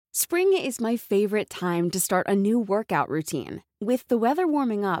Spring is my favorite time to start a new workout routine. With the weather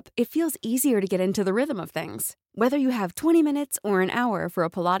warming up, it feels easier to get into the rhythm of things. Whether you have 20 minutes or an hour for a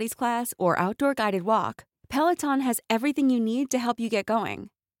Pilates class or outdoor guided walk, Peloton has everything you need to help you get going.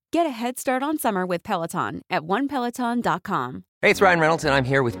 Get a head start on summer with Peloton at onepeloton.com. Hey, it's Ryan Reynolds, and I'm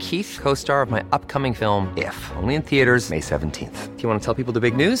here with Keith, co-star of my upcoming film, If, only in theaters May 17th. Do you want to tell people the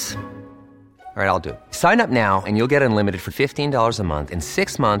big news? All right, I'll do it. Sign up now and you'll get unlimited for $15 a month and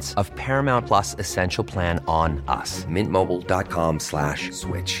 6 months of Paramount Plus Essential Plan on us.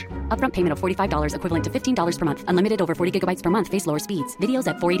 MintMobile.com/switch. Upfront payment of $45 equivalent to $15 per month. Unlimited over 40 gigabytes per month. Face lower speeds. Videos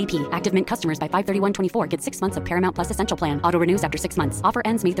at 480p. Active Mint customers by 531.24 get 6 months of Paramount Plus Essential Plan. Auto renews after 6 months. Offer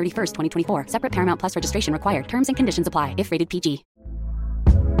ends May 31st, 2024. Separate Paramount Plus registration required. Terms and conditions apply if rated PG.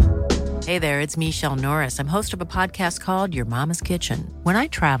 Hey there, it's Michelle Norris. I'm host of a podcast called Your Mama's Kitchen. When I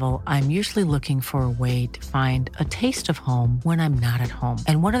travel, I'm usually looking for a way to find a taste of home when I'm not at home.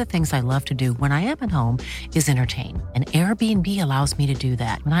 And one of the things I love to do when I am at home is entertain. And Airbnb allows me to do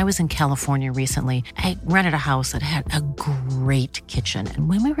that. When I was in California recently, I rented a house that had a great kitchen. And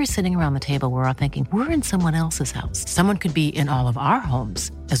when we were sitting around the table, we were all thinking, we're in someone else's house. Someone could be in all of our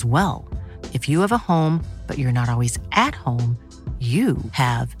homes as well. If you have a home, but you're not always at home, you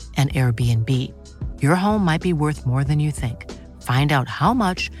have an Airbnb. Your home might be worth more than you think. Find out how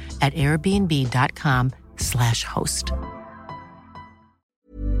much at airbnb.com/host.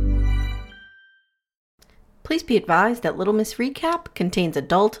 Please be advised that Little Miss Recap contains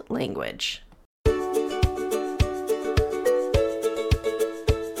adult language.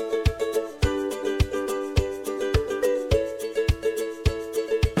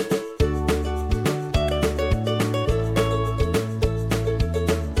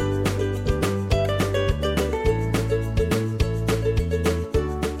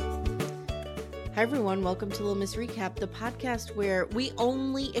 Hi everyone, welcome to Little Miss Recap, the podcast where we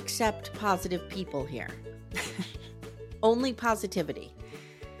only accept positive people here. Only positivity.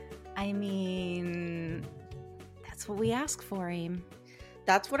 I mean, that's what we ask for, Aim.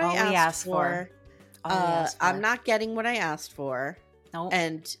 That's what I asked for. I'm not getting what I asked for. Nope.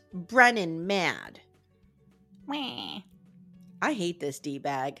 And Brennan mad. Meh. I hate this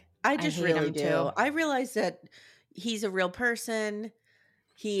D-bag. I just hate really him do. too. I realize that he's a real person.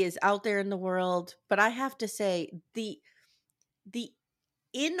 He is out there in the world, but I have to say the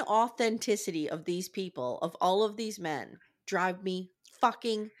inauthenticity of these people, of all of these men, drive me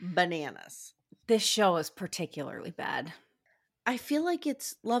fucking bananas. This show is particularly bad. I feel like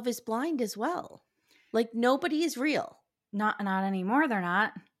it's Love is Blind as well. Like nobody is real. Not anymore, they're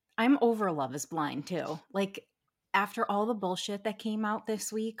not. I'm over Love is Blind too. Like after all the bullshit that came out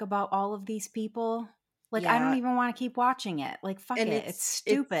this week about all of these people, like I don't even want to keep watching it. Like fuck it. It's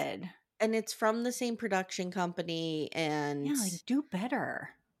stupid. And it's from the same production company and yeah, like do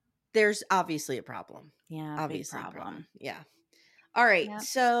better. There's obviously a problem. Yeah, obviously big problem. Yeah. All right. Yep.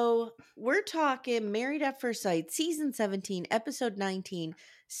 So we're talking Married at First Sight, season 17, episode 19,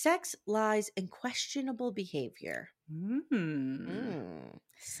 Sex, Lies, and Questionable Behavior.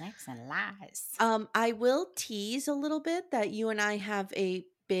 Sex and lies. I will tease a little bit that you and I have a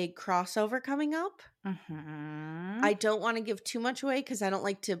big crossover coming up. I don't want to give too much away because I don't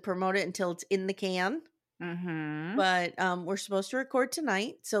like to promote it until it's in the can. But we're supposed to record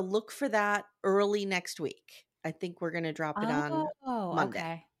tonight, so look for that early next week. I think we're gonna drop it on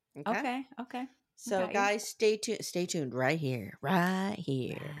Monday. Okay. So guys, stay tuned right here.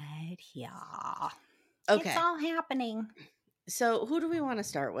 Okay. Okay. It's all happening. So who do we want to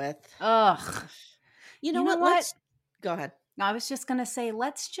start with? Ugh. You know what? Let's go ahead. I was just gonna say,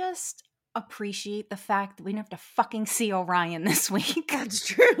 let's just appreciate the fact that we didn't have to fucking see Orion this week. That's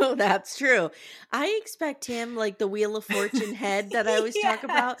true. That's true. I expect him, like the Wheel of Fortune head that I always talk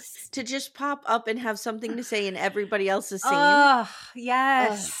about, to just pop up and have something to say in everybody else's scene. Oh,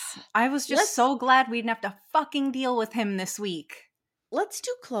 yes. Ugh. I was just so glad we didn't have to fucking deal with him this week. Let's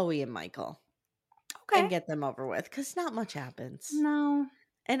do Chloe and Michael. Okay. And get them over with, because not much happens. No.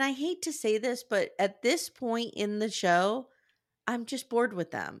 And I hate to say this, but at this point in the show, I'm just bored with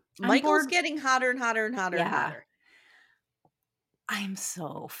them. Michael's getting hotter and hotter and hotter and hotter. I'm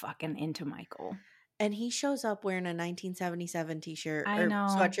so fucking into Michael. And he shows up wearing a 1977 t-shirt or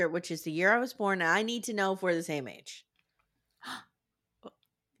sweatshirt, which is the year I was born. And I need to know if we're the same age.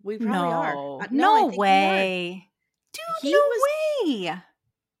 We probably are. No way. Dude, way.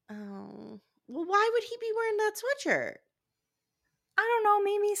 Oh. Well, why would he be wearing that sweatshirt? I don't know.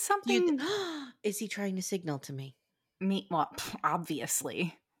 Maybe something. Is he trying to signal to me? Well,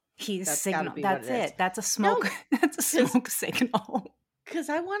 obviously he's signal. That's it. That's a smoke. No, that's a smoke signal. Because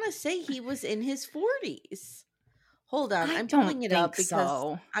I want to say he was in his 40s. Hold on. I I'm don't pulling it think up because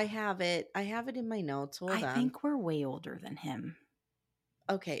so. I have it in my notes. Hold I on. think we're way older than him.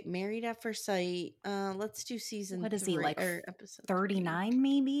 Okay, Married at First Sight. Let's do season What is 3 he, like or episode 3. 39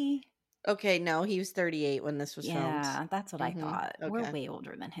 maybe? Okay, no, he was 38 when this was filmed. Yeah, that's what I thought. We're Okay. way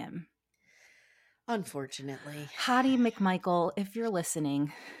older than him. Unfortunately. Hottie McMichael, if you're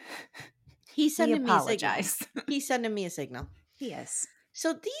listening, He's we sending me a signal. apologize. He's sending me a signal. He is.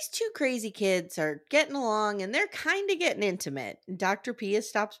 So these two crazy kids are getting along and they're kind of getting intimate. Dr. Pia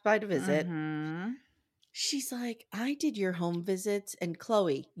stops by to visit. Mhm. She's like, I did your home visits, and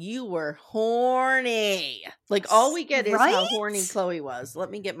Chloe, you were horny. Like, all we get is how horny Right? Chloe was. Let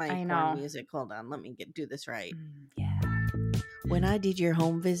me get my I porn know. music. Hold on. Let me do this right. Yeah. When I did your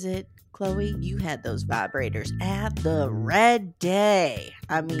home visit, Chloe, you had those vibrators at the red day.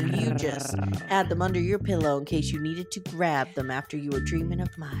 I mean, you just had them under your pillow in case you needed to grab them after you were dreaming of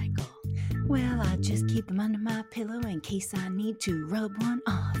Michael. Well, I just keep them under my pillow in case I need to rub one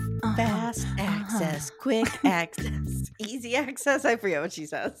off. Fast access, quick access, easy access. I forget what she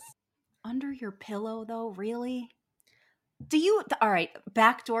says. Under your pillow, though, really? All right,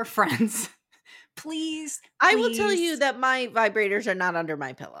 backdoor friends. Please. I will tell you that my vibrators are not under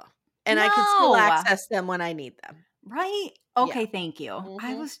my pillow. And No. I can still access them when I need them. Right? Okay, Yeah. thank you.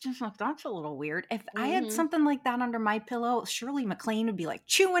 I Mhm. was just like, that's a little weird. If I had something like that under my pillow, Shirley MacLaine would be like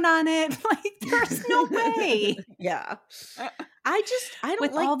chewing on it. Like, there's no way. Yeah. I don't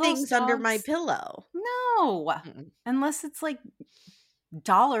With like all those things under my dogs? pillow. No. Mm-mm. Unless it's like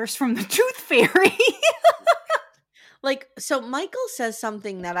dollars from the Tooth Fairy. Like, so Michael says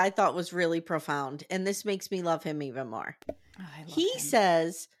something that I thought was really profound, and this makes me love him even more. He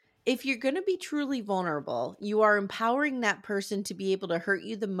says, if you're going to be truly vulnerable, you are empowering that person to be able to hurt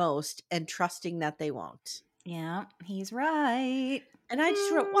you the most and trusting that they won't. Yeah, he's right. And I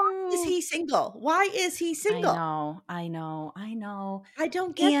just wrote, why is he single? Why is he single? I know. I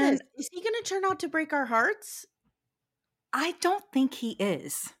don't get this. Is he going to turn out to break our hearts? I don't think he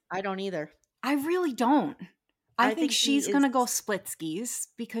is. I don't either. I really don't. I think she's going to go is... split skis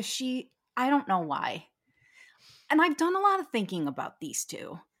because I don't know why. And I've done a lot of thinking about these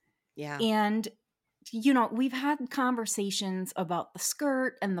two. Yeah. And, you know, we've had conversations about the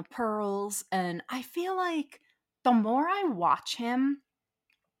skirt and the pearls. And I feel like the more I watch him,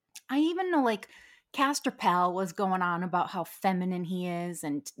 I even know like Castor Pal was going on about how feminine he is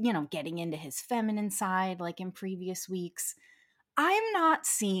and, you know, getting into his feminine side like in previous weeks. I'm not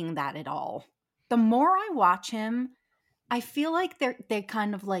seeing that at all. The more I watch him, I feel like they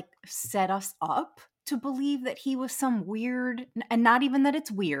kind of like set us up to believe that he was some weird, and not even that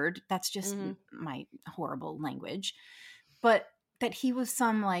it's weird, that's just my horrible language, but that he was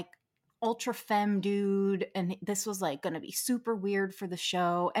some like ultra femme dude and this was like going to be super weird for the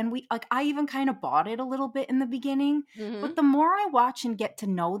show. And I even kind of bought it a little bit in the beginning, but the more I watch and get to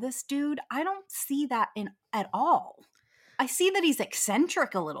know this dude, I don't see that at all. I see that he's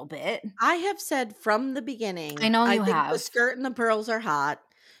eccentric a little bit. I have said from the beginning, I know you I think have. the skirt and the pearls are hot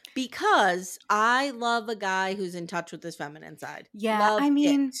because I love a guy who's in touch with his feminine side. Yeah, I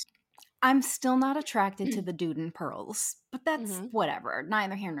mean, I'm still not attracted to the dude in pearls, but that's whatever.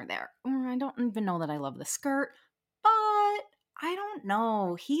 Neither here nor there. I don't even know that I love the skirt, but I don't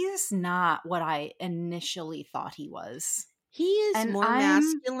know. He's not what I initially thought he was. He is more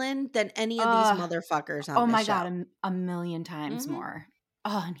masculine than any of these motherfuckers on this show. God, a million times more.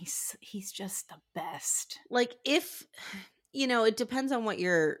 Oh, and he's just the best. Like, if, you know, it depends on what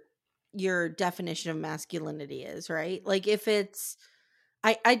your definition of masculinity is, right? Like, if it's,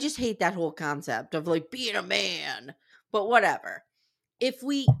 I just hate that whole concept of like being a man, but whatever. If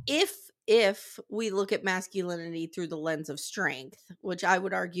we look at masculinity through the lens of strength, which I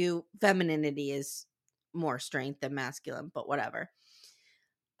would argue femininity is more strength than masculine, but whatever.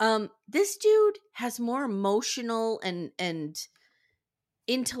 This dude has more emotional and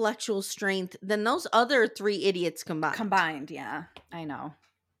intellectual strength than those other three idiots combined. Yeah, I know.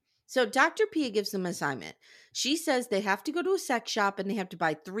 So Dr. Pia gives them an assignment. She says they have to go to a sex shop and they have to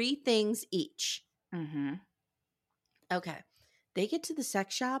buy 3 things each. Okay. They get to the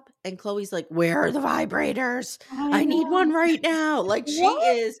sex shop and Chloe's like, where are the vibrators? I need one right now. Like, she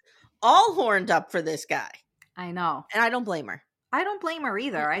is all horned up for this guy. I know. And I don't blame her. I don't blame her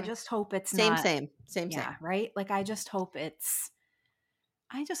either. I just hope it's same, not. Same. Right? Like, I just hope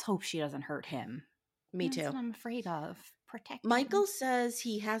she doesn't hurt him. Me too. That's what I'm afraid of. Protect Michael him. says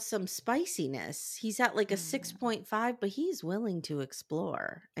he has some spiciness. He's at like a 6.5, but he's willing to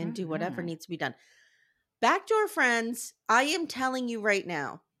explore and do whatever needs to be done. Backdoor friends, I am telling you right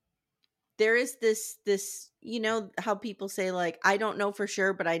now, there is this, you know how people say like, I don't know for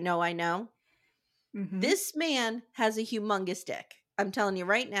sure, but I know. This man has a humongous dick. I'm telling you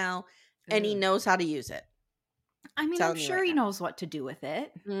right now, and he knows how to use it. I mean, I'm sure he knows what to do with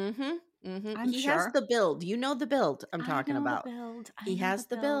it. He has the build. You know the build I'm talking about. He has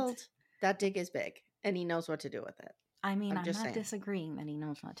the build. That dick is big, and he knows what to do with it. I mean, I'm not disagreeing that he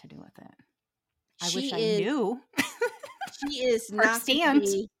knows what to do with it. I wish I knew.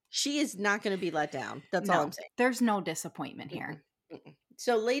 She is not going to be let down. That's all I'm saying. There's no disappointment here.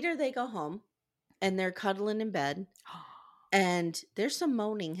 So later they go home, and they're cuddling in bed, and there's some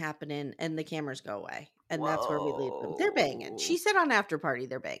moaning happening, and the cameras go away. And that's where we leave them. They're banging. She said on After Party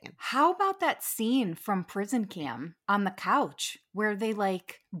they're banging. How about that scene from Prison Cam on the couch where they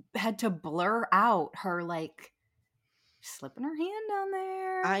like had to blur out her like slipping her hand down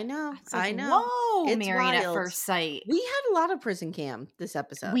there? I know. Like, I know. Whoa, It's Married wild. at First Sight. We had a lot of Prison Cam this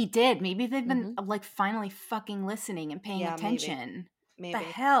episode. We did. Maybe they've been like finally fucking listening and paying attention. Maybe. The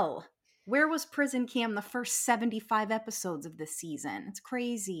hell? Where was Prison Cam the first 75 episodes of this season? It's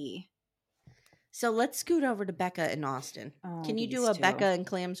crazy. So let's scoot over to Becca and Austin. Can you do a Becca and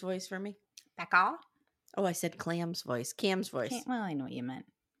Clam's voice for me? Becca? Oh, I said Clam's voice. Cam's voice. Well, I know what you meant.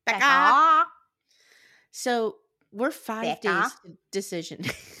 Becca! So we're 5 days to decision.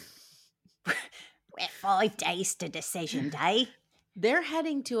 We're 5 days to decision day. They're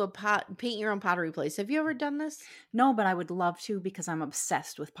heading to a paint your own pottery place. Have you ever done this? No, but I would love to because I'm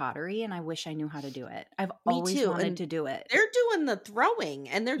obsessed with pottery and I wish I knew how to do it. I've always wanted to do it. They're doing the throwing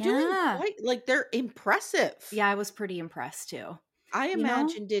and they're doing quite, they're impressive. Yeah, I was pretty impressed too. I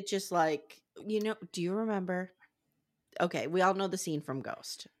imagined it just like, do you remember? Okay, we all know the scene from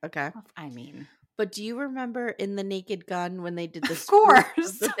Ghost, okay? I mean. But do you remember in The Naked Gun when they did the Of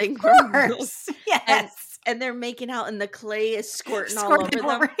course. Yes. And they're making out and the clay is squirting all over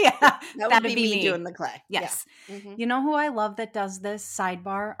them. Yeah. That would be me doing the clay. Yes. Yeah. Mm-hmm. You know who I love that does this?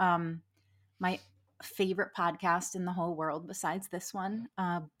 Sidebar. My favorite podcast in the whole world besides this one,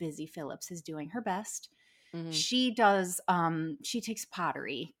 Busy Phillips, is doing her best. Mm-hmm. She takes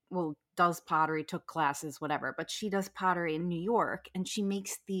pottery. Well, does pottery, took classes, whatever. But she does pottery in New York and she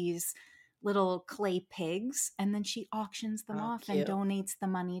makes these little clay pigs and then she auctions them off and donates the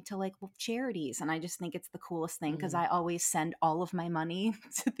money to like charities, and I just think it's the coolest thing because I always send all of my money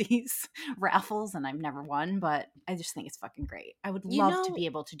to these raffles and I've never won, but I just think it's fucking great. I would love to be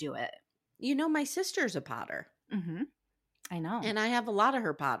able to do it. My sister's a potter. I know, and I have a lot of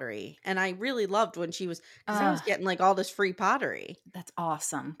her pottery, and I really loved when she was because I was getting like all this free pottery. That's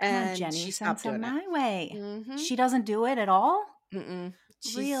awesome. And come on, Jenny, she send stopped some doing my way. She doesn't do it at all.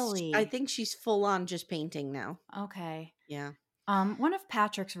 Really? I think she's full on just painting now. Okay. Yeah. One of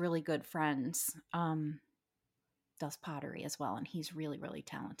Patrick's really good friends does pottery as well, and he's really, really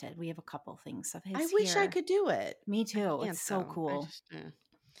talented. We have a couple things of his. I wish I could do it. Me too. It's so cool.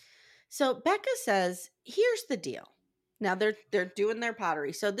 So Becca says, "Here's the deal." Now they're doing their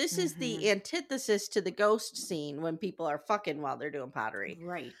pottery. So this is the antithesis to the ghost scene when people are fucking while they're doing pottery.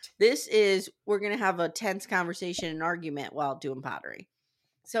 Right. This is we're going to have a tense conversation and argument while doing pottery.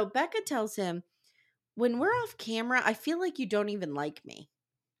 So Becca tells him, "When we're off camera, I feel like you don't even like me."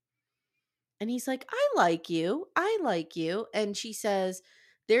 And he's like, I like you. And she says,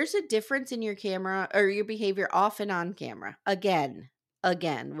 "There's a difference in your camera or your behavior off and on camera. Again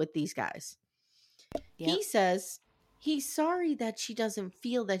with these guys." Yep. He says he's sorry that she doesn't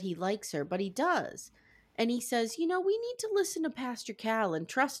feel that he likes her, but he does. And he says, we need to listen to Pastor Cal and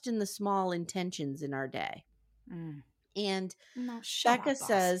trust in the small intentions in our day. And Becca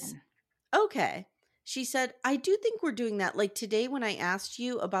says, okay. She said, "I do think we're doing that. Like today when I asked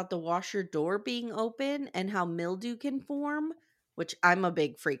you about the washer door being open and how mildew can form," which I'm a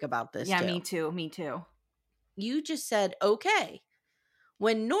big freak about this. Yeah, too. Me too. You just said, okay.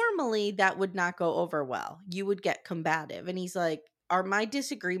 When normally that would not go over well. You would get combative. And he's like, "Are my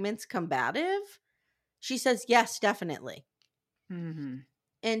disagreements combative?" She says, "Yes, definitely."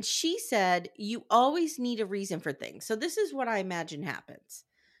 And she said, "You always need a reason for things." So this is what I imagine happens.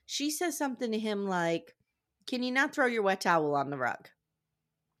 She says something to him like, "Can you not throw your wet towel on the rug?"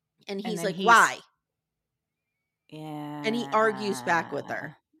 And he's like, "Why?" Yeah. And he argues back with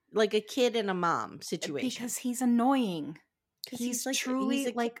her. Like a kid and a mom situation. Because he's annoying. He's like,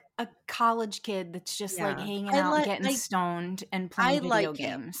 truly like a college kid that's just like hanging out, getting stoned, and playing video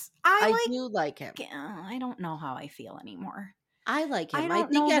games. I do like him. I don't know how I feel anymore. I like him. I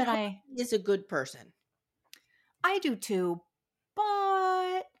think that he is a good person. I do too,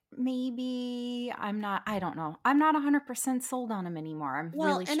 but maybe I'm not. I don't know. I'm not 100% sold on him anymore. I'm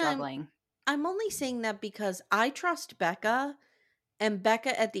really struggling. I'm only saying that because I trust Becca. And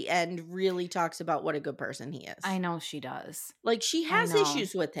Becca at the end really talks about what a good person he is. I know she does. Like, she has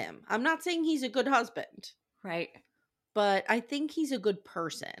issues with him. I'm not saying he's a good husband. Right. But I think he's a good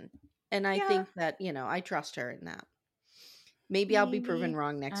person. And I think that, I trust her in that. Maybe I'll be proven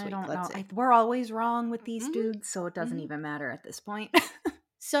wrong next week. I don't Let's know. see. We're always wrong with these dudes, so it doesn't even matter at this point.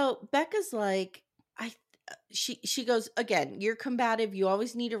 So Becca's like, she goes, again, you're combative. You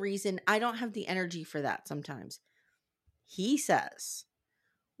always need a reason. I don't have the energy for that sometimes. He says,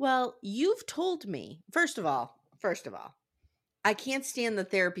 well, you've told me, first of all, I can't stand the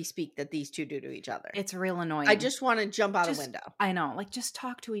therapy speak that these two do to each other. It's real annoying. I just want to jump out a window. I know. Like, just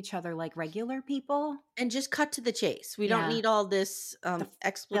talk to each other like regular people. And just cut to the chase. We don't need all this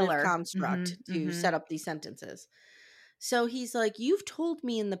expletive construct to set up these sentences. So he's like, you've told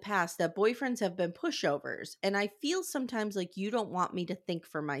me in the past that boyfriends have been pushovers, and I feel sometimes like you don't want me to think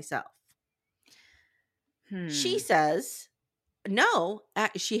for myself. She says, no.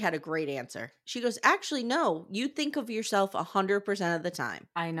 She had a great answer. She goes, actually, no. You think of yourself 100% of the time.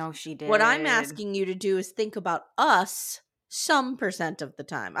 I know she did. What I'm asking you to do is think about us some percent of the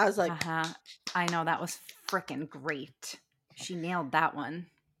time. I was like, I know, that was freaking great. She nailed that one.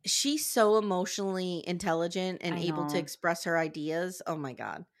 She's so emotionally intelligent and able to express her ideas. Oh my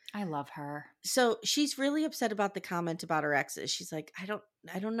God. I love her. So she's really upset about the comment about her exes. She's like, I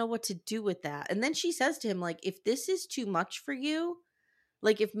don't know what to do with that. And then she says to him, like, if this is too much for you,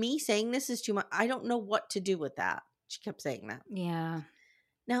 like if me saying this is too much, I don't know what to do with that. She kept saying that. Yeah.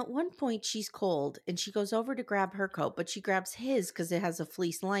 Now, at one point, she's cold and she goes over to grab her coat, but she grabs his because it has a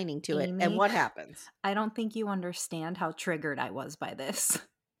fleece lining to it. And what happens? I don't think you understand how triggered I was by this.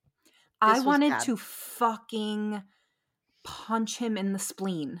 I wanted to fucking punch him in the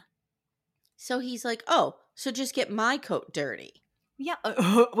spleen. So he's like, oh, so just get my coat dirty. Yeah.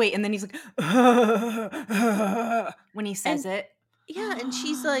 Wait, and then he's like, when he says it. Yeah, and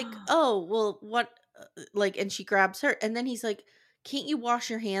she's like, oh, well, what? Like, and she grabs her. And then he's like, can't you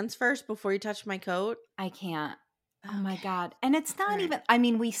wash your hands first before you touch my coat? I can't. Oh my God. And it's not even, I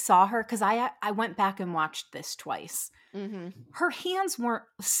mean, we saw her because I went back and watched this twice. Mm-hmm. Her hands weren't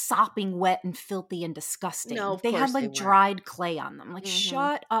sopping wet and filthy and disgusting. No, they had like dried clay on them. Like,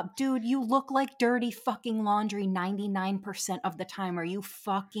 shut up, dude. You look like dirty fucking laundry 99% of the time. Are you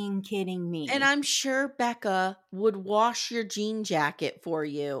fucking kidding me? And I'm sure Becca would wash your jean jacket for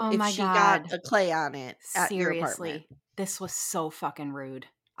you if she God. got a clay on it at your apartment. This was so fucking rude.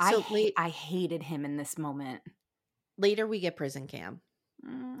 So I hated him in this moment. Later, we get prison cam.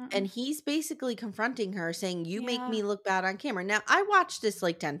 And he's basically confronting her saying, you make me look bad on camera. Now, I watched this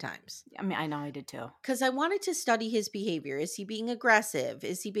like 10 times. I mean, I know I did too. Because I wanted to study his behavior. Is he being aggressive?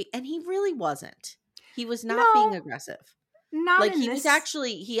 And he really wasn't. He was not being aggressive. Not like, in he this...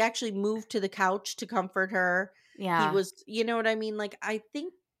 he actually moved to the couch to comfort her. Yeah. He was, you know what I mean? Like, I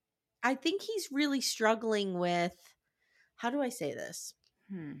think he's really struggling with, how do I say this?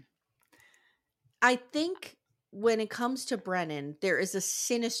 I think when it comes to Brennan, there is a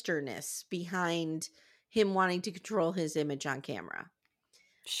sinisterness behind him wanting to control his image on camera.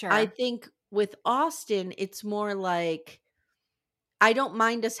 Sure. I think with Austin, it's more like, I don't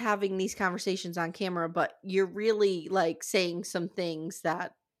mind us having these conversations on camera, but you're really like saying some things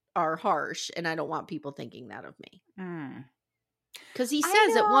that are harsh, and I don't want people thinking that of me. Because he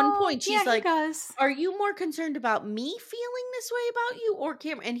says at one point, she's like, are you more concerned about me feeling this way about you or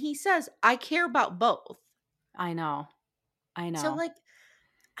camera? And he says, I care about both. I know. So, like,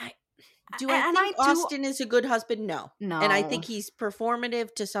 I think Austin is a good husband? No. And I think he's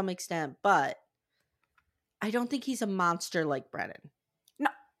performative to some extent, but I don't think he's a monster like Brennan. No.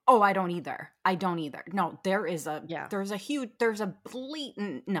 Oh, I don't either. No, there's a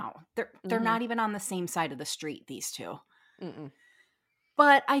blatant, no. They're not even on the same side of the street, these two.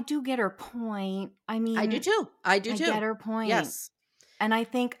 But I do get her point. I mean, I do too. I get her point. Yes. And I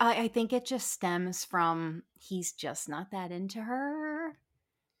think it just stems from he's just not that into her.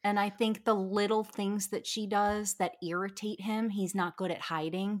 And I think the little things that she does that irritate him, he's not good at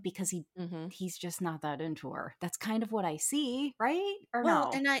hiding because he's just not that into her. That's kind of what I see, right? Or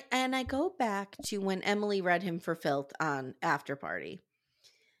no? And I go back to when Emily read him for filth on After Party.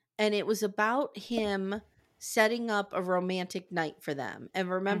 And it was about him setting up a romantic night for them. And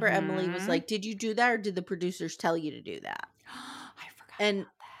remember, Emily was like, did you do that or did the producers tell you to do that? I forgot and about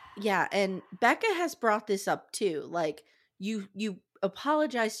that. Yeah, and Becca has brought this up too. Like, you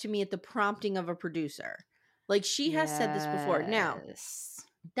apologized to me at the prompting of a producer. Like, she has said this before. Now,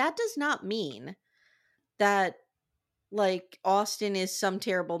 that does not mean that, like, Austin is some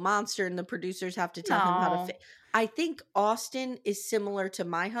terrible monster and the producers have to tell him how to I think Austin is similar to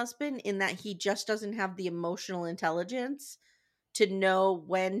my husband in that he just doesn't have the emotional intelligence to know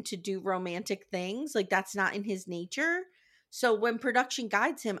when to do romantic things. Like, that's not in his nature. So when production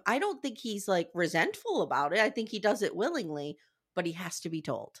guides him, I don't think he's like resentful about it. I think he does it willingly, but he has to be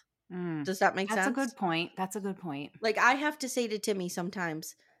told. Does that make sense? That's a good point. That's a good point. Like, I have to say to Timmy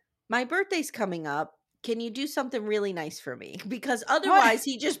sometimes, my birthday's coming up. Can you do something really nice for me? Because otherwise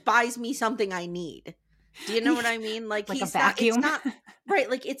he just buys me something I need. Do you know what I mean? Like, Like a he's not, vacuum. it's not, right.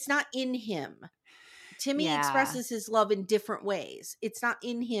 Like, it's not in him. Timmy expresses his love in different ways. It's not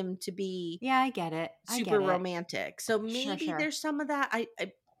in him to be I get it. super romantic. So maybe there's some of that.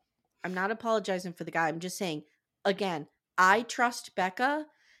 I'm not apologizing for the guy. I'm just saying, again, I trust Becca.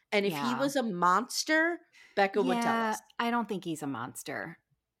 And if he was a monster, Becca would tell us. I don't think he's a monster.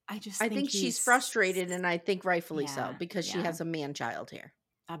 I think she's frustrated, and I think rightfully so, because she has a man-child here.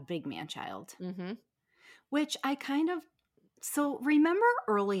 A big man-child. Mm-hmm. Which I kind of... So remember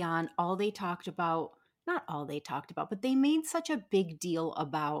early on, not all they talked about, but they made such a big deal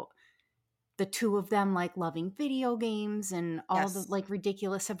about the two of them like loving video games and all the like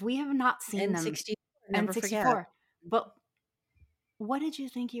ridiculous stuff. We have not seen them. N64, never forget. But what did you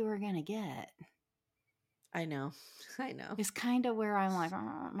think you were going to get? I know. It's kind of where I'm like, I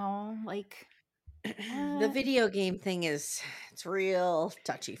don't know, like... The video game thing it's real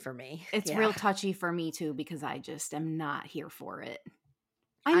touchy for me. It's real touchy for me too, because I just am not here for it.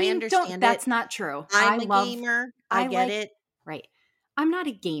 I understand that's not true. I'm a gamer. I get it. Right. I'm not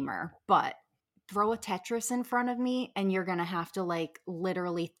a gamer, but throw a Tetris in front of me and you're going to have to like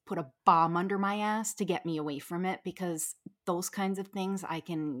literally put a bomb under my ass to get me away from it, because those kinds of things I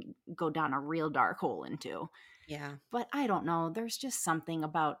can go down a real dark hole into. Yeah. But I don't know. There's just something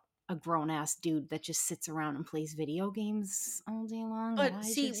about a grown-ass dude that just sits around and plays video games all day long. But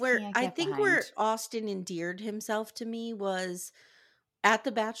see, where Austin endeared himself to me was at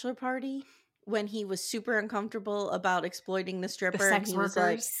the bachelor party, when he was super uncomfortable about exploiting the stripper. The sex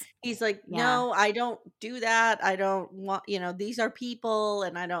workers. He's like, no, I don't do that. I don't want, these are people,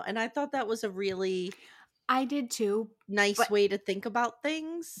 and I thought that was a really... I did too. Nice way to think about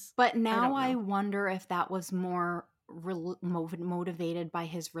things. But now I wonder if that was more motivated by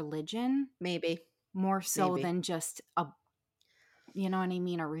his religion, maybe more so than just a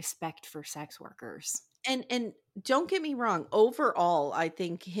respect for sex workers. And don't get me wrong, overall I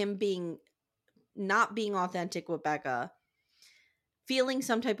think him not being authentic with Becca, feeling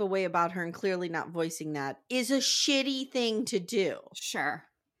some type of way about her and clearly not voicing that, is a shitty thing to do. Sure.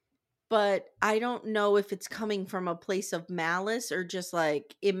 But I don't know if it's coming from a place of malice or just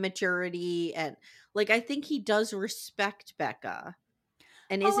like immaturity. And like, I think he does respect Becca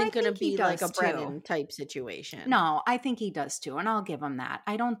and isn't going to be like a Brennan type situation. No, I think he does too. And I'll give him that.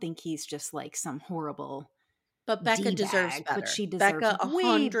 I don't think he's just like some horrible... But Becca deserves better. But she deserves... Becca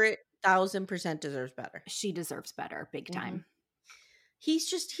 100,000% deserves better. She deserves better, big time. Mm-hmm.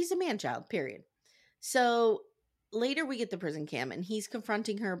 He's a man-child, period. So... Later we get the prison cam and he's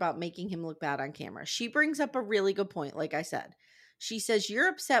confronting her about making him look bad on camera. She brings up a really good point, like I said. She says, you're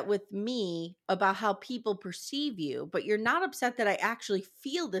upset with me about how people perceive you, but you're not upset that I actually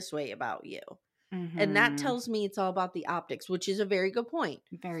feel this way about you. Mm-hmm. And that tells me it's all about the optics, which is a very good point.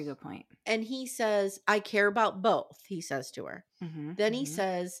 Very good point. And he says, I care about both, he says to her. Mm-hmm. Then he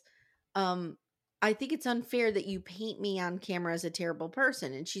says, I think it's unfair that you paint me on camera as a terrible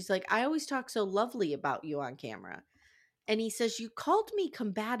person. And she's like, I always talk so lovely about you on camera. And he says, you called me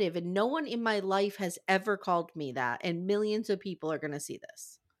combative and no one in my life has ever called me that. And millions of people are going to see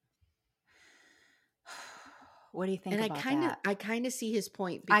this. What do you think about that? I kind of see his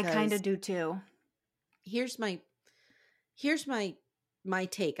point. Because I kind of do too. Here's my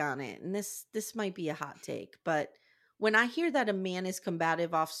take on it. And this might be a hot take, but when I hear that a man is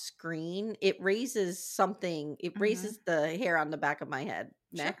combative off screen, it raises something. It raises the hair on the back of my head,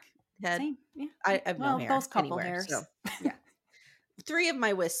 neck, head. Same. Yeah. I have no hair those couple anywhere, hairs. So, yeah. 3 of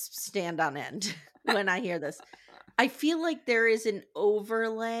my wisps stand on end when I hear this. I feel like there is an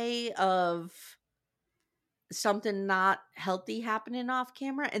overlay of something not healthy happening off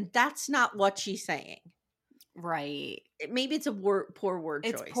camera, and that's not what she's saying. Right. Maybe it's a poor word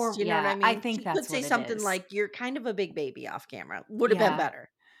choice. Poor, you know what I mean? I think she that's could say what it something is. like, you're kind of a big baby off camera. Would have been better.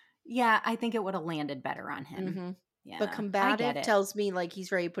 Yeah, I think it would have landed better on him. Mm-hmm. Yeah, but combative tells me like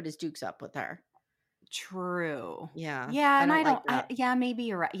he's ready to put his dukes up with her. True. Yeah. Yeah, and I don't maybe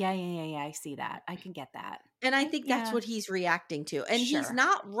you're right. Yeah, I see that. I can get that. And I think that's what he's reacting to. And he's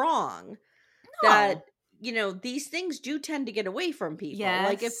not wrong. No. That, these things do tend to get away from people. Yes.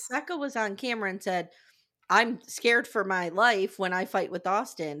 Like if Becca was on camera and said, I'm scared for my life when I fight with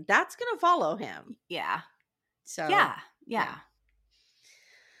Austin, that's going to follow him. Yeah. So Yeah.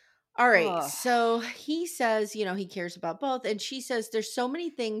 All right. Ugh. So he says, he cares about both. And she says, there's so many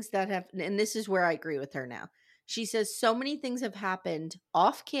things that have, and this is where I agree with her now. She says, so many things have happened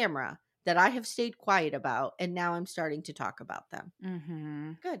off camera that I have stayed quiet about. And now I'm starting to talk about them.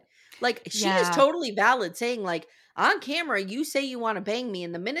 Mm-hmm. Good. Like, she is Yeah. totally valid saying, like, on camera, you say you want to bang me.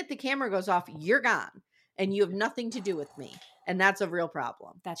 And the minute the camera goes off, you're gone. And you have nothing to do with me. And that's a real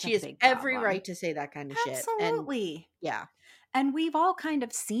problem. That's she a has big every problem. right to say that kind of shit. And Absolutely. yeah. And we've all kind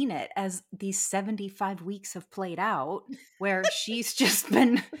of seen it as these 75 weeks have played out, where she's just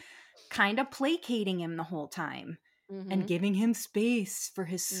been kind of placating him the whole time and giving him space for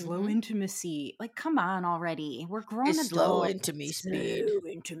his slow intimacy. Like, come on already. We're grown His adults. slow intimacy speed.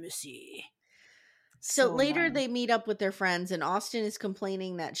 Slow intimacy. So later annoying. they meet up with their friends, and Austin is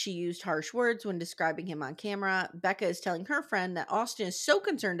complaining that she used harsh words when describing him on camera. Becca is telling her friend that Austin is so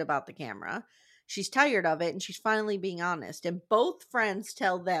concerned about the camera. She's tired of it, and she's finally being honest. And both friends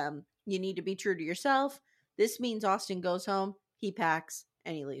tell them, you need to be true to yourself. This means Austin goes home, he packs,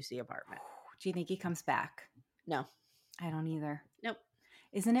 and he leaves the apartment. Do you think he comes back? No. I don't either. Nope.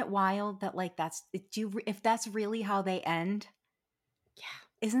 Isn't it wild that, like, if that's really how they end? Yeah.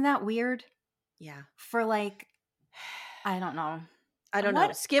 Isn't that weird? Yeah. For, like, I don't know. I don't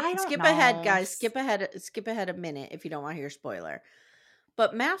know. Skip ahead, guys. Skip ahead a minute if you don't want to hear spoiler.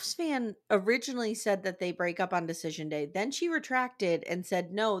 But MAFS fan originally said that they break up on decision day. Then she retracted and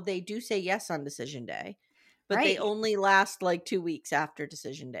said, no, they do say yes on decision day. But they only last like 2 weeks after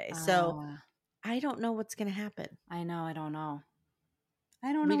decision day. So I don't know what's going to happen. I know. I don't know.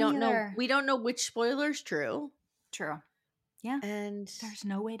 I don't know either. We don't know which spoiler's true. True. Yeah. And there's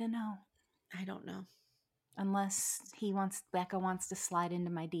no way to know. I don't know. Unless Becca wants to slide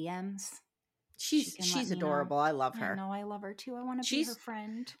into my DMs. She's adorable. I love her. I know, I love her too. I want to be her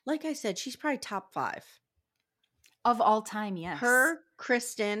friend. Like I said, she's probably top 5. Of all time, yes. Her,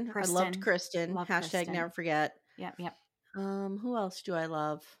 Kristen. I loved Kristen. Love Hashtag Kristen. never forget. Yep. Who else do I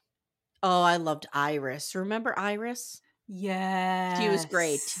love? Oh, I loved Iris. Remember Iris? Yes. She was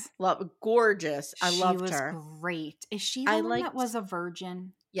great. Gorgeous. I loved her. She was great. Is she the one that was a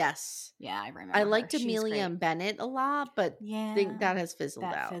virgin? Yes. Yeah, I remember. I liked Amelia and Bennett a lot, but I think that has fizzled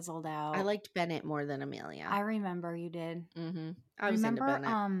out. I liked Bennett more than Amelia. I remember you did. Mm-hmm. I was into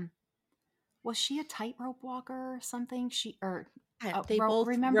Bennett. Was she a tightrope walker or something? They both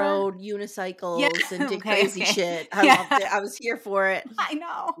rode unicycles and did crazy shit. I loved it. I was here for it. I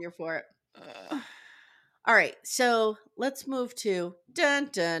know. Here for it. All right, so let's move to dun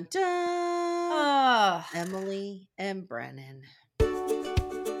dun dun. Emily and Brennan.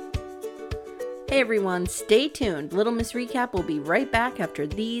 Hey everyone, stay tuned. Little Miss Recap will be right back after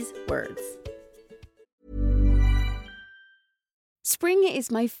these words. Spring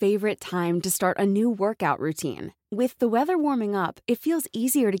is my favorite time to start a new workout routine. With the weather warming up, it feels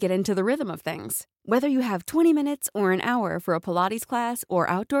easier to get into the rhythm of things. Whether you have 20 minutes or an hour for a Pilates class or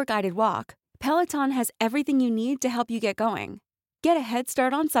outdoor guided walk, Peloton has everything you need to help you get going. Get a head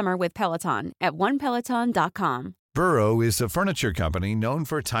start on summer with Peloton at onepeloton.com. Burrow is a furniture company known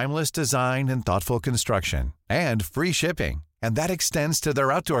for timeless design and thoughtful construction and free shipping, and that extends to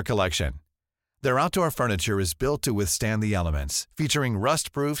their outdoor collection. Their outdoor furniture is built to withstand the elements, featuring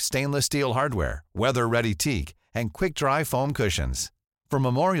rust-proof stainless steel hardware, weather-ready teak, and quick-dry foam cushions. For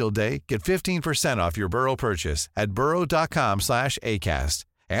Memorial Day, get 15% off your Burrow purchase at burrow.com/acast,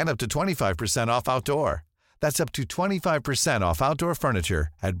 and up to 25% off outdoor. That's up to 25% off outdoor furniture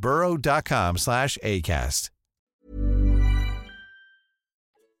at burrow.com/acast.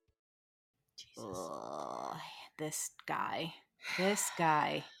 This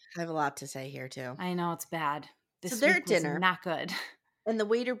guy. I have a lot to say here too. I know, it's bad. So they're at dinner. Not good. And the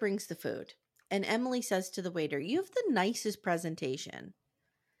waiter brings the food. And Emily says to the waiter, "You have the nicest presentation."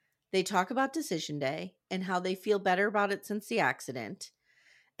 They talk about decision day and how they feel better about it since the accident.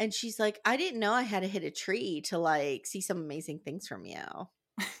 And she's like, "I didn't know I had to hit a tree to like see some amazing things from you."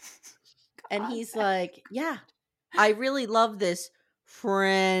 And he's like, "Yeah, I really love this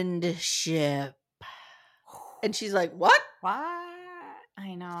friendship." And she's like, "What?"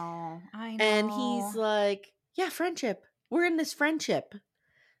 I know. And he's like, "Yeah, friendship. We're in this friendship."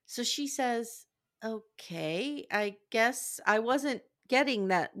 So she says, "Okay, I guess I wasn't getting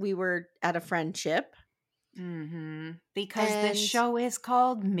that we were at a friendship." Because this show is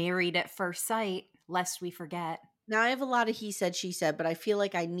called Married at First Sight, lest we forget. Now, I have a lot of he said, she said, but I feel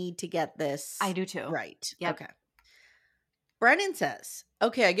like I need to get this. I do too. Right. Yep. Okay. Brennan says,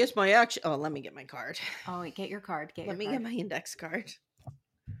 "Okay, I guess my action." Oh, let me get my card. Oh, wait, get your card. Let me get my index card.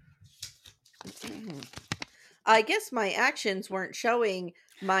 I guess my actions weren't showing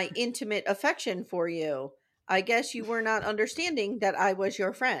my intimate affection for you. I guess you were not understanding that I was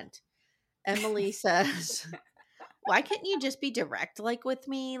your friend. Emily says, why can't you just be direct like with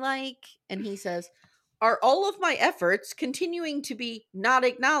me? Like, and he says, are all of my efforts continuing to be not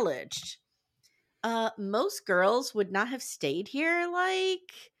acknowledged? Most girls would not have stayed here.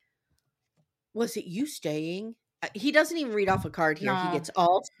 Like, was it you staying? He doesn't even read off a card here. He No. gets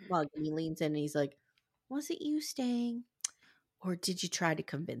all smug and he leans in and he's like, was it you staying? Or did you try to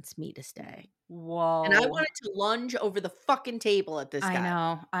convince me to stay? Whoa. And I wanted to lunge over the fucking table at this guy.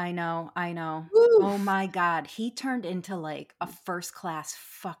 I know. Oof. Oh my God. He turned into like a first class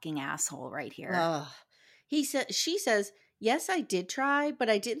fucking asshole right here. She says, yes, I did try, but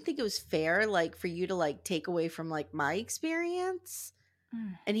I didn't think it was fair, like, for you to like take away from like my experience.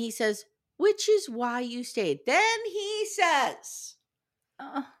 And he says, which is why you stayed. Then he says,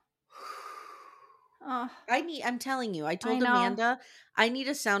 I'm telling you, I told Amanda, I need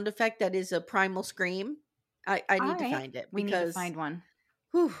a sound effect that is a primal scream. I need to find it. We need to find one.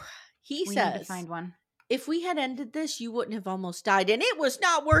 He We says, need to find one. if we had ended this, you wouldn't have almost died. And it was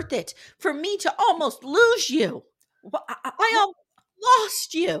not worth it for me to almost lose you. I almost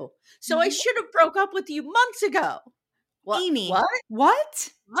lost you. So I should have broke up with you months ago. What? Amy.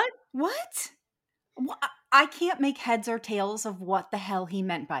 What? I can't make heads or tails of what the hell he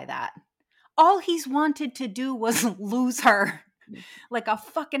meant by that. All he's wanted to do was lose her like a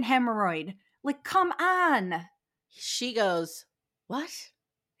fucking hemorrhoid. Like, come on. She goes, what?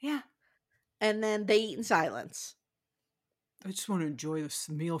 Yeah. And then they eat in silence. I just want to enjoy this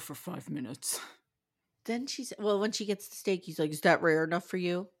meal for 5 minutes. Then when she gets the steak, he's like, is that rare enough for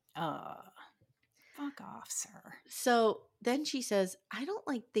you? Fuck off, sir. So then she says, I don't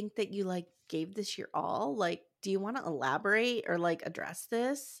think that you gave this your all. Like, do you want to elaborate or address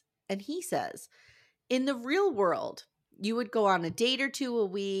this? And he says, in the real world, you would go on a date or two a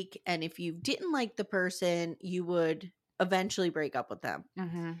week. And if you didn't like the person, you would eventually break up with them.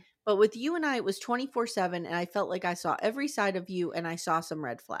 Mm-hmm. But with you and I, it was 24/7. And I felt like I saw every side of you and I saw some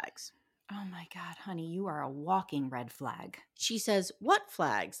red flags. Oh my God, honey, you are a walking red flag. She says, what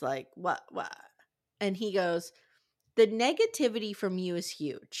flags? Like, what? And he goes, the negativity from you is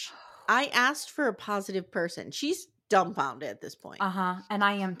huge. I asked for a positive person. She's dumbfounded at this point. And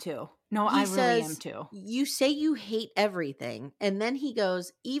I am too. No, I really am too. You say you hate everything. And then he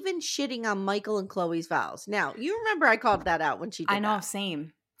goes, even shitting on Michael and Chloe's vows. Now, you remember I called that out when she did I know, that.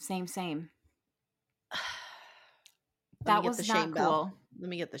 same. That was the not shame cool. bell. Let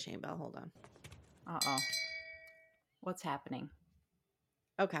me get the shame bell. Hold on. Uh-oh. What's happening?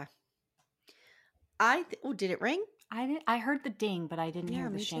 Okay. Did it ring? I heard the ding, but I didn't hear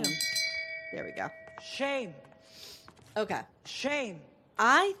the shame. Too. There we go. Shame. Okay. Shame.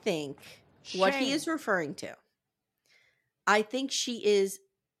 I think what he is referring to, I think she is,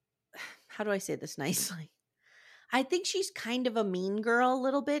 how do I say this nicely? I think she's kind of a mean girl a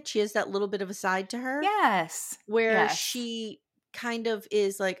little bit. She has that little bit of a side to her. Yes. Where she kind of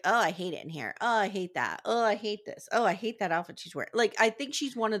is like, oh, I hate it in here. Oh, I hate that. Oh, I hate this. Oh, I hate that outfit she's wearing. Like, I think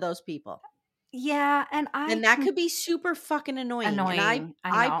she's one of those people. Yeah, and that could be super fucking annoying. And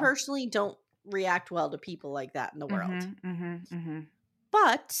I personally don't react well to people like that in the world.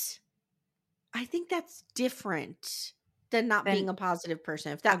 But I think that's different than not being a positive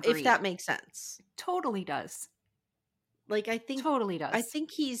person. If that makes sense. Totally does. Like, I think totally does. I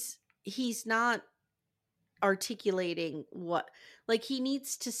think he's not articulating what, like, he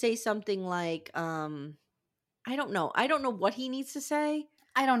needs to say something like, I don't know what he needs to say.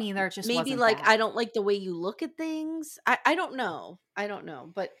 I don't either. It just maybe wasn't that. I don't like the way you look at things. I don't know.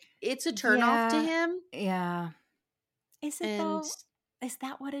 But it's a turn off to him. Yeah. Is it though? Is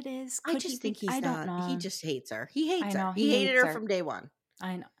that what it is? I just think he's not. Don't know. He just hates her. He hates her. He hated her from day one.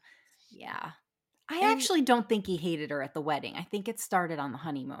 I know. Yeah. I actually don't think he hated her at the wedding. I think it started on the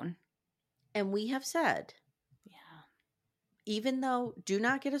honeymoon. And we have said, even though, do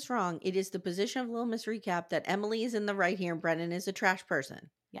not get us wrong, it is the position of Little Miss Recap that Emily is in the right here and Brennan is a trash person.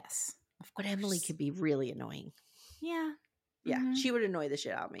 Yes. But Emily could be really annoying. Yeah. Yeah. She would annoy the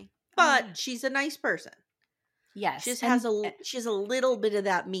shit out of me. But she's a nice person. Yes. She has a little bit of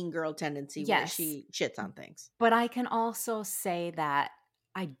that mean girl tendency where she shits on things. But I can also say that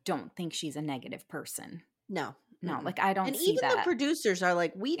I don't think she's a negative person. No. Like, I don't see that. And even the producers are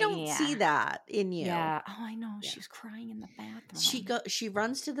like, we don't see that in you. Yeah. Oh, I know. Yeah. She's crying in the bathroom. She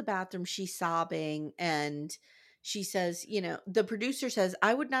runs to the bathroom. She's sobbing. And she says, the producer says,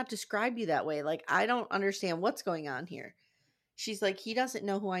 I would not describe you that way. Like, I don't understand what's going on here. She's like, he doesn't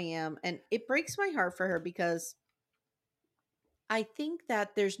know who I am. And it breaks my heart for her because I think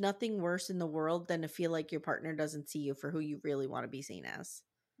that there's nothing worse in the world than to feel like your partner doesn't see you for who you really want to be seen as.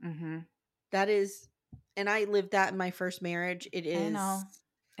 Mm-hmm. That is And I lived that in my first marriage. It is. I know.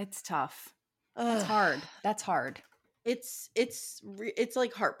 It's tough. That's hard. That's hard. It's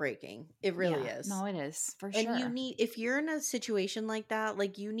like heartbreaking. It really is. No, it is for and sure. you need, if you're in a situation like that,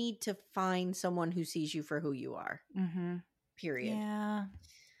 like you need to find someone who sees you for who you are. Mm-hmm. Period. Yeah.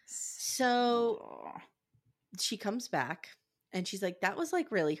 So she comes back and she's like, that was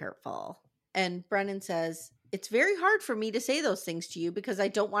like really hurtful. And Brennan says, it's very hard for me to say those things to you because I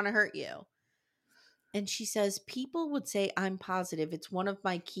don't want to hurt you. And she says, people would say I'm positive. It's one of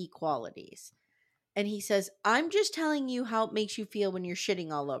my key qualities. And he says, I'm just telling you how it makes you feel when you're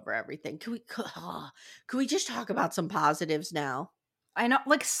shitting all over everything. Can we just talk about some positives now? I know.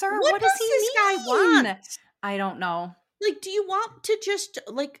 Like, sir, what does he this guy want? I don't know. Like, do you want to just,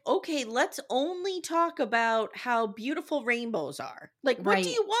 like, okay, let's only talk about how beautiful rainbows are. Like, what do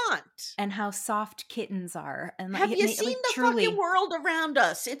you want? And how soft kittens are. And have you seen the fucking world around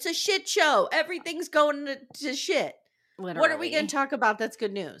us? It's a shit show. Everything's going to shit. Literally. What are we going to talk about that's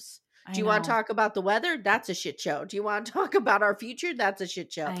good news? Do you want to talk about the weather? That's a shit show. Do you want to talk about our future? That's a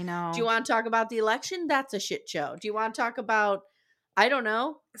shit show. I know. Do you want to talk about the election? That's a shit show. Do you want to talk about, I don't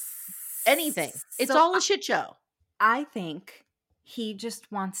know, anything? It's all a shit show. I think he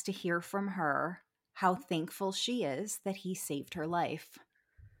just wants to hear from her how thankful she is that he saved her life.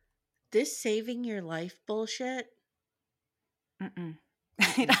 This saving your life bullshit? Mm-mm.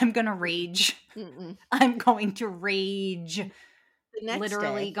 I'm going to rage. Mm-mm. I'm going to rage.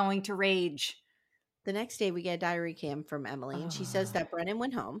 Literally going to rage. The next day we get a diary cam from Emily and she says that Brennan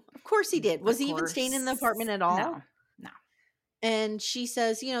went home. Of course he did. Was he even staying in the apartment at all? No. And she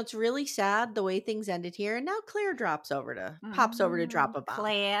says, you know, it's really sad the way things ended here. And now Claire pops over to drop a bomb.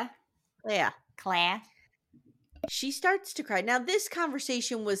 Claire. She starts to cry. Now, this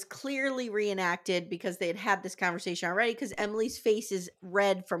conversation was clearly reenacted because they had this conversation already because Emily's face is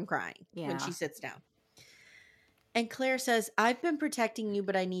red from crying when she sits down. And Claire says, I've been protecting you,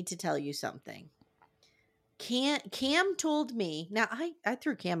 but I need to tell you something. Cam told me. Now, I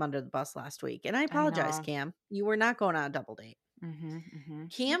threw Cam under the bus last week, and I apologize, Cam. You were not going on a double date. Mm-hmm, mm-hmm.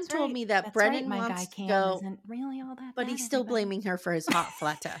 Cam told me that Brennan wants to go, isn't really all that but he's still blaming her for his hot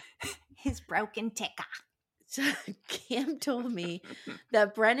flutter. His broken ticker. So Cam told me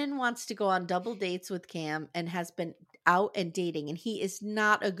that Brennan wants to go on double dates with Cam and has been out and dating, and he is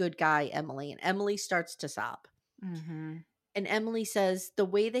not a good guy, Emily. And Emily starts to sob. Mm-hmm. And Emily says, the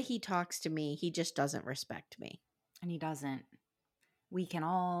way that he talks to me, he just doesn't respect me. And he doesn't. We can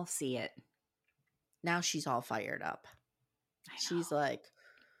all see it. Now she's all fired up. She's like,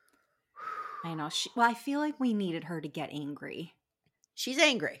 I know. I feel like we needed her to get angry. She's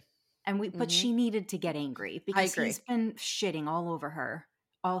angry. But she needed to get angry because he's been shitting all over her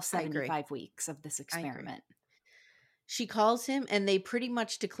all 75 weeks of this experiment. She calls him and they pretty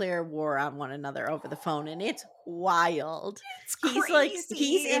much declare war on one another over the phone, and it's wild. It's crazy.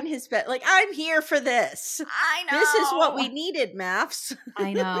 He's in his bed. Like, I'm here for this. I know. This is what we needed, MAFS.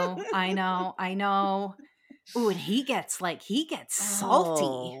 I know. Ooh, and he gets salty.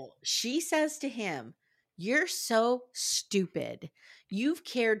 Oh, she says to him, you're so stupid. You've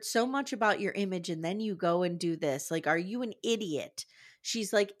cared so much about your image and then you go and do this. Like, are you an idiot?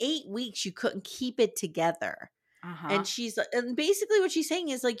 She's like, 8 weeks, you couldn't keep it together. And and basically what she's saying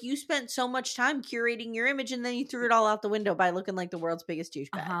is like, you spent so much time curating your image and then you threw it all out the window by looking like the world's biggest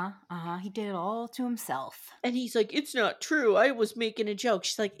douchebag. He did it all to himself. And he's like, it's not true. I was making a joke.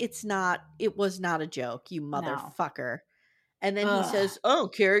 She's like, it was not a joke, you motherfucker. No. And then he says, oh,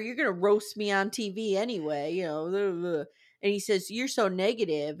 Carrie, you're going to roast me on TV anyway. You know, blah, blah. And he says, you're so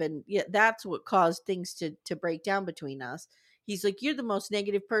negative. And yeah, that's what caused things to break down between us. He's like, you're the most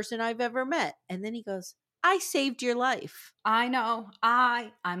negative person I've ever met. And then he goes, I saved your life. I know.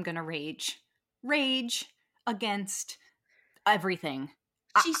 I'm going to rage against everything.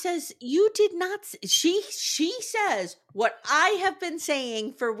 She says, you did not. She says what I have been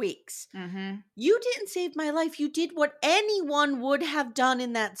saying for weeks. Mm-hmm. You didn't save my life. You did what anyone would have done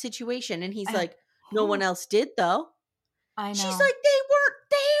in that situation. And he's like, no one else did, though. I know. She's like, they weren't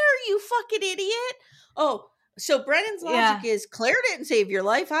there, you fucking idiot. Oh, so Brennan's logic is Claire didn't save your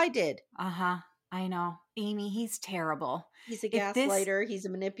life. I did. I know. Amy, he's terrible. He's a gaslighter. He's a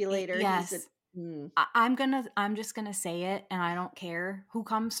manipulator. Yes. I'm just gonna say it, and I don't care who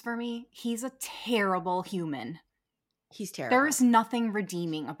comes for me. He's a terrible human. He's terrible. There's nothing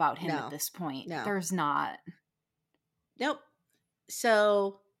redeeming about him at this point. No. There's not. Nope.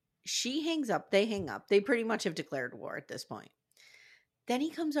 So she hangs up. They hang up. They pretty much have declared war at this point. Then he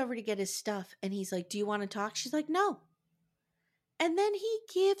comes over to get his stuff, and he's like, do you want to talk? She's like, no. And then he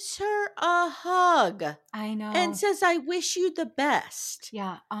gives her a hug. I know. And says, I wish you the best.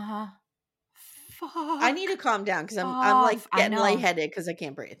 Yeah. Fuck. I need to calm down because I'm like getting lightheaded because I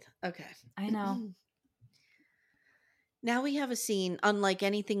can't breathe. Okay. I know. Now we have a scene unlike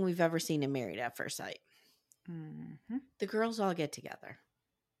anything we've ever seen in Married at First Sight. Mm-hmm. The girls all get together.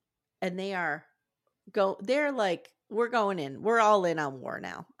 And they're like, we're going in. We're all in on war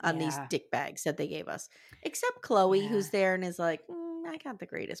now on these dick bags that they gave us. Except Chloe, who's there and is like, I got the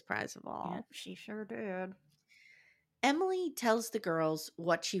greatest prize of all. Yep, she sure did. Emily tells the girls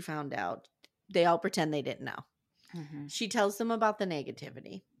what she found out. They all pretend they didn't know. Mm-hmm. She tells them about the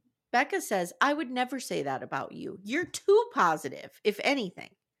negativity. Becca says, I would never say that about you. You're too positive, if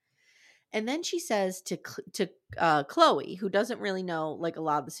anything. And then she says to Chloe, who doesn't really know like a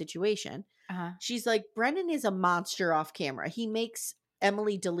lot of the situation, she's like, Brennan is a monster off camera. He makes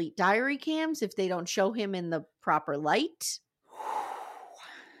Emily delete diary cams if they don't show him in the proper light.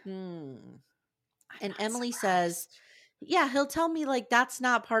 And Emily says, yeah, he'll tell me like that's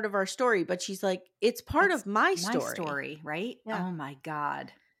not part of our story. But she's like, it's part of my story. Right? Yeah. Oh my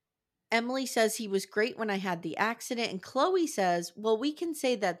God. Emily says he was great when I had the accident. And Chloe says, well, we can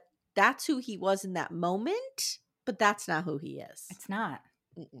say that that's who he was in that moment, but that's not who he is. It's not.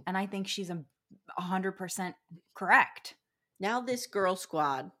 Mm-mm. And I think she's 100% correct. Now this girl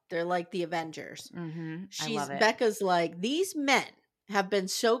squad, they're like the Avengers. Mm-hmm. I love it. Becca's like, these men have been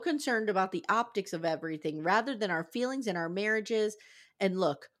so concerned about the optics of everything rather than our feelings and our marriages. And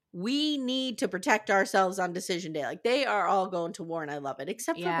look, we need to protect ourselves on decision day. Like they are all going to war and I love it.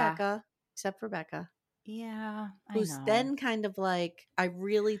 Except for Becca. Yeah. Who's then kind of like, I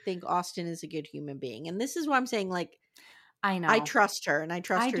really think Austin is a good human being. And this is why I'm saying like, I know. I trust her and I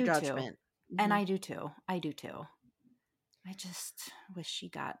trust her judgment. Mm-hmm. And I do too. I just wish she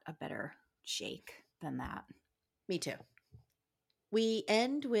got a better shake than that. Me too. We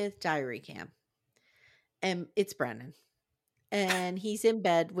end with diary cam. And it's Brennan. And he's in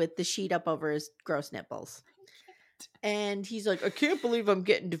bed with the sheet up over his gross nipples. And he's like, I can't believe I'm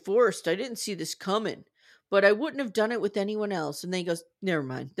getting divorced. I didn't see this coming. But I wouldn't have done it with anyone else. And then he goes, never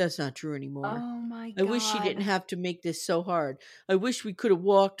mind. That's not true anymore. Oh my God. I wish she didn't have to make this so hard. I wish we could have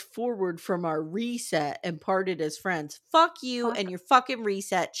walked forward from our reset and parted as friends. Fuck you and your fucking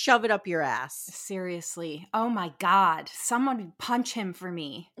reset. Shove it up your ass. Seriously. Oh my God. Someone punch him for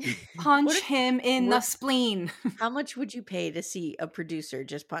me. Punch him in the spleen. How much would you pay to see a producer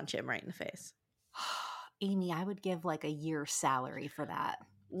just punch him right in the face? Amy, I would give like a year's salary for that.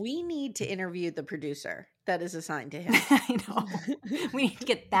 We need to interview the producer that is assigned to him. I know. We need to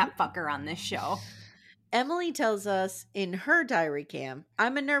get that fucker on this show. Emily tells us in her diary cam,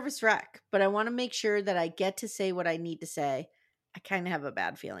 I'm a nervous wreck, but I want to make sure that I get to say what I need to say. I kind of have a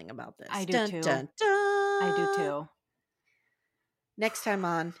bad feeling about this. I do too. Dun, dun. I do too. Next time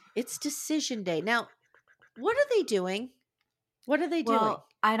on, it's decision day. Now, what are they doing? Well,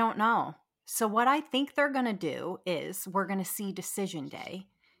 I don't know. So what I think they're going to do is we're going to see decision day.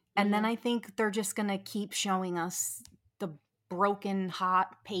 And then I think they're just going to keep showing us the broken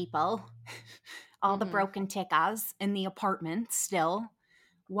hot people, all the broken tickers in the apartment still,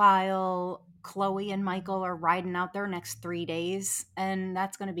 while Chloe and Michael are riding out their next 3 days. And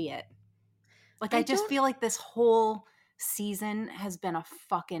that's going to be it. Like, I just feel like this whole season has been a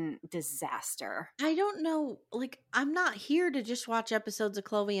fucking disaster. I don't know. Like, I'm not here to just watch episodes of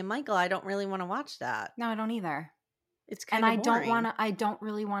Chloe and Michael. I don't really want to watch that. No, I don't either. It's kind of boring. I don't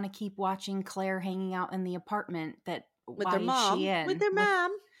really want to keep watching Claire hanging out in the apartment with their mom. With their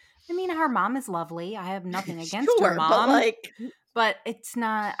mom. I mean, her mom is lovely. I have nothing against her mom. But it's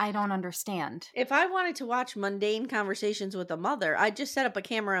not, I don't understand. If I wanted to watch mundane conversations with a mother, I'd just set up a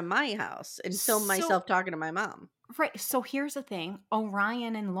camera in my house and film myself talking to my mom. Right. So here's the thing.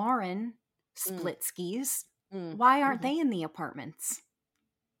 Orion and Lauren split skis. Why aren't they in the apartments?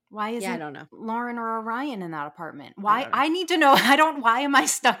 Why isn't I don't know. Lauren or Orion in that apartment? Why? I need to know. Why am I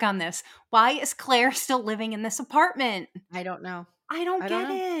stuck on this? Why is Claire still living in this apartment? I don't know. I don't get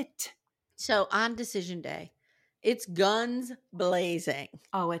it. So on decision day, it's guns blazing.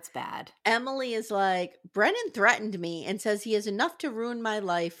 Oh, it's bad. Emily is like, Brennan threatened me and says he has enough to ruin my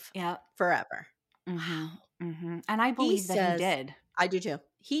life forever. Mm-hmm. Mm-hmm. And I believe that he did. I do too.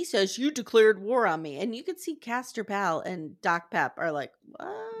 He says, you declared war on me. And you can see Castor Pal and Doc Pep are like, what?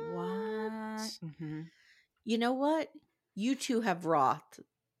 Mm-hmm. You know what? You two have wrought.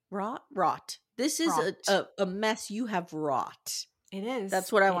 This is a mess you have wrought. It is.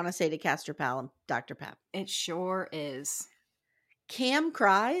 That's what I want to say to Castor Pal and Dr. Pep. It sure is. Cam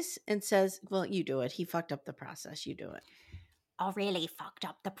cries and says, well, you do it. He fucked up the process. You do it. I really fucked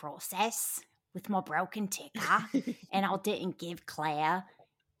up the process with my broken ticker, and I didn't give Claire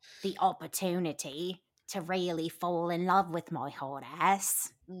the opportunity to really fall in love with my hot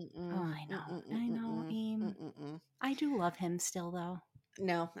ass. Oh, I know, Aim. I do love him still, though.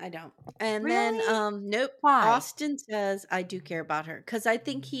 No, I don't. And Really? then, nope. Why? Austin says, I do care about her. Because I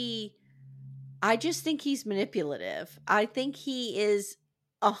just think he's manipulative. I think he is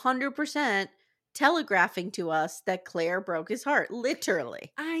 100% telegraphing to us that Claire broke his heart.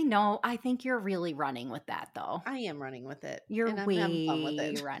 Literally. I know. I think you're really running with that, though. I am running with it. You're and I'm way having fun with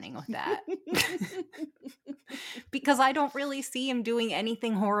it. running with that. Because I don't really see him doing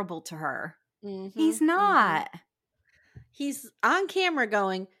anything horrible to her. Mm-hmm, He's not. He's on camera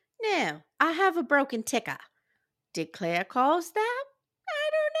going, no, I have a broken ticker. Did Claire cause that? I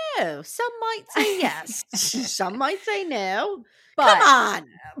don't know. Some might say yes. Some might say no. But, come on.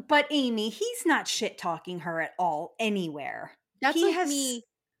 But Amy, he's not shit talking her at all anywhere. That's like me.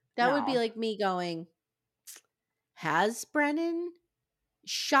 That would be like me going, has Brennan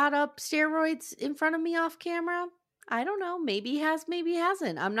shot up steroids in front of me off camera? I don't know. Maybe he has, maybe he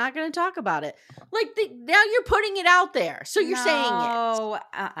hasn't. I'm not going to talk about it. Like, now you're putting it out there. So you're saying it. Oh,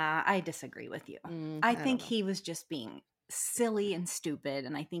 I disagree with you. I think he was just being silly and stupid.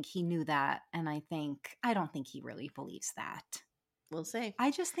 And I think he knew that. And I don't think he really believes that. We'll see.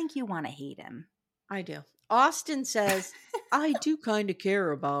 I just think you want to hate him. I do. Austin says, I do kind of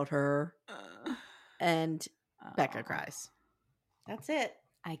care about her. And Becca cries. That's it.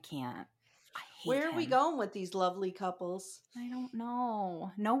 I can't. I hate Where are him. we going with these lovely couples? I don't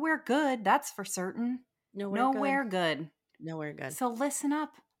know. Nowhere good, that's for certain. Nowhere good. Nowhere good. So listen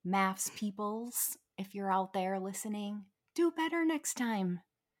up, MAFS peoples. If you're out there listening, do better next time.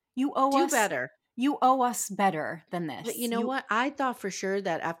 You owe us better. You owe us better than this. But you know what? I thought for sure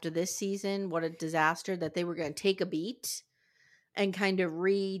that after this season, what a disaster, that they were going to take a beat and kind of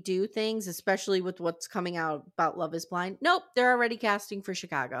redo things, especially with what's coming out about Love is Blind. Nope, they're already casting for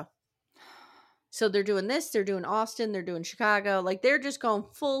Chicago. So they're doing this, they're doing Austin, they're doing Chicago. Like, they're just going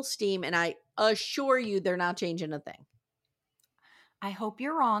full steam, and I assure you they're not changing a thing. I hope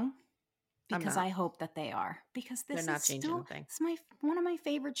you're wrong, because I hope that they are. Because this they're not is changing still a thing. It's one of my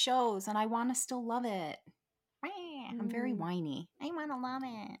favorite shows, and I want to still love it. I'm very whiny. I want to love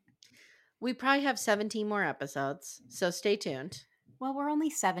it. We probably have 17 more episodes, so stay tuned. Well, we're only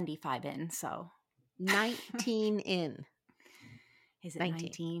 75 in, so 19 in. Is it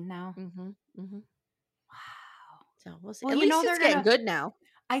 19 now? Mm-hmm. Mm-hmm. Wow. So we'll see. Well, At least it's getting good now.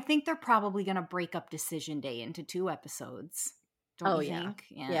 I think they're probably going to break up Decision Day into 2 episodes. Don't you think?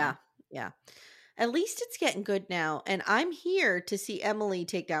 Yeah. At least it's getting good now. And I'm here to see Emily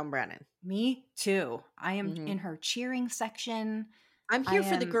take down Brennan. Me too. I am in her cheering section. I'm here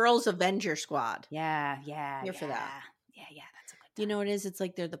for the girls' Avenger Squad. Yeah. Here for that. Yeah, that's a good time. You know what it is? It's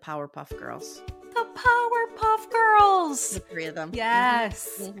like they're the Powerpuff Girls. The Powerpuff Girls. The 3 of them. Yes.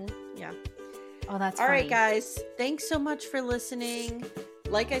 Mm-hmm. Yeah. Oh, that's all funny. right, guys. Thanks so much for listening.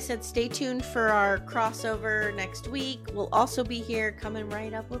 Like I said, stay tuned for our crossover next week. We'll also be here coming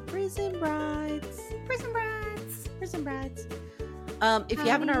right up with Prison Brides. If you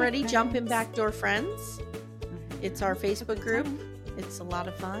haven't already, jump in Backdoor Friends. It's our Facebook group. It's a lot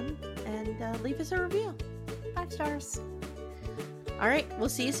of fun. And leave us a review. 5 stars. All right. We'll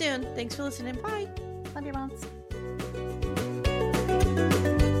see you soon. Thanks for listening. Bye. Love your moms.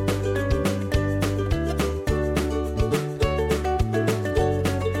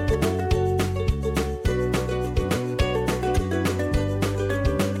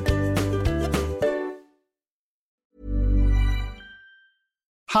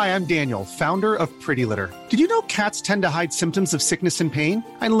 Hi, I'm Daniel, founder of Pretty Litter. Did you know cats tend to hide symptoms of sickness and pain?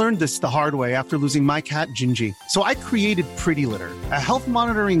 I learned this the hard way after losing my cat, Gingy. So I created Pretty Litter, a health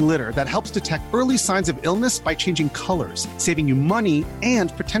monitoring litter that helps detect early signs of illness by changing colors, saving you money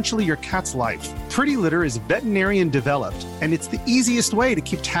and potentially your cat's life. Pretty Litter is veterinarian developed, and it's the easiest way to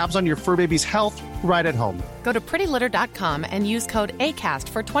keep tabs on your fur baby's health right at home. Go to prettylitter.com and use code ACAST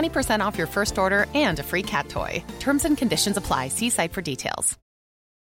for 20% off your first order and a free cat toy. Terms and conditions apply. See site for details.